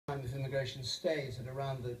immigration stays at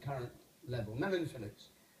around the current level? Melanie Phillips.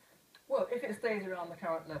 Well, if it stays around the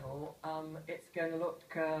current level, it's going to look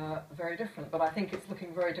very different. But I think it's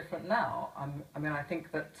looking very different now. I mean, I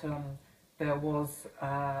think that there was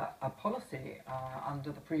a policy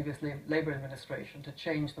under the previous Labour administration to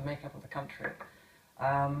change the makeup of the country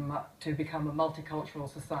to become a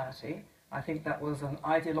multicultural society. I think that was an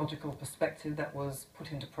ideological perspective that was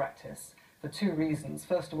put into practice for two reasons.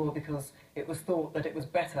 First of all, because it was thought that it was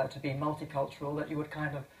better to be multicultural, that you would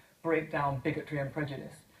kind of break down bigotry and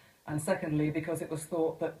prejudice. And secondly, because it was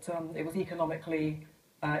thought that it was economically,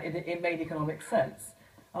 it made economic sense.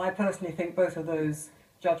 And I personally think both of those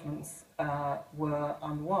judgments were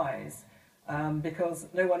unwise, because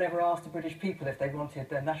no one ever asked the British people if they wanted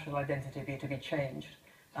their national identity to be changed.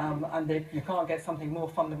 You can't get something more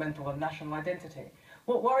fundamental than national identity.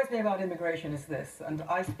 What worries me about immigration is this, and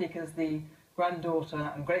I speak as the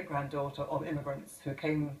granddaughter and great-granddaughter of immigrants who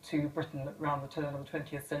came to Britain around the turn of the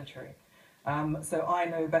 20th century. So I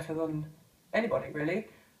know better than anybody, really,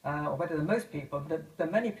 or better than most people, that there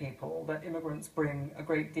are many people that immigrants bring a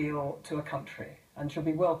great deal to a country and should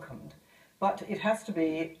be welcomed. But it has to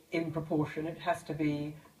be in proportion, it has to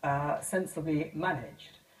be sensibly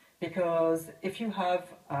managed. Because if you have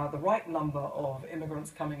the right number of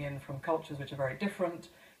immigrants coming in from cultures which are very different,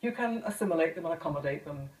 you can assimilate them and accommodate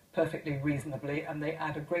them perfectly reasonably, and they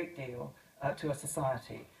add a great deal to a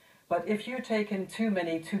society. But if you take in too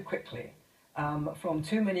many too quickly, from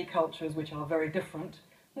too many cultures which are very different,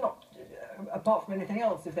 not apart from anything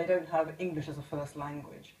else, if they don't have English as a first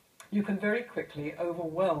language, you can very quickly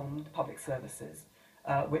overwhelm the public services,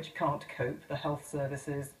 which can't cope, the health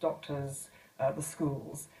services, doctors, the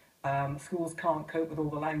schools. Schools can't cope with all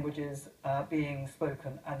the languages being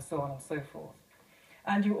spoken, and so on and so forth.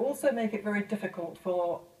 And you also make it very difficult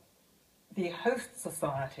for the host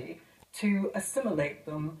society to assimilate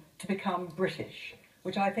them to become British,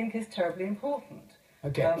 which I think is terribly important.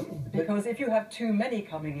 Okay. Because if you have too many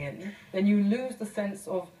coming in, then you lose the sense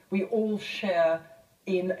of we all share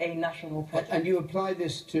in a national project. And you apply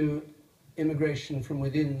this to immigration from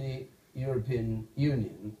within the European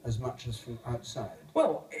Union as much as from outside?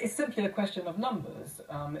 Well, it's simply a question of numbers.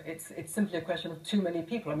 It's simply a question of too many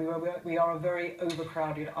people. I mean, we are a very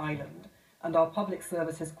overcrowded island, and our public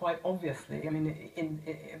services, quite obviously, I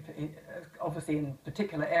mean, obviously in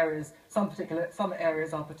particular areas, some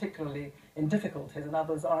areas are particularly in difficulties, and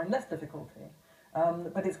others are in less difficulty.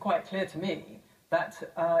 But it's quite clear to me that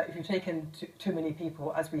if you take in too many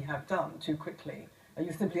people, as we have done too quickly,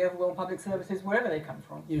 you simply overwhelm public services wherever they come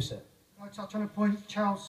from. You, sir. I'll touch on a point Charles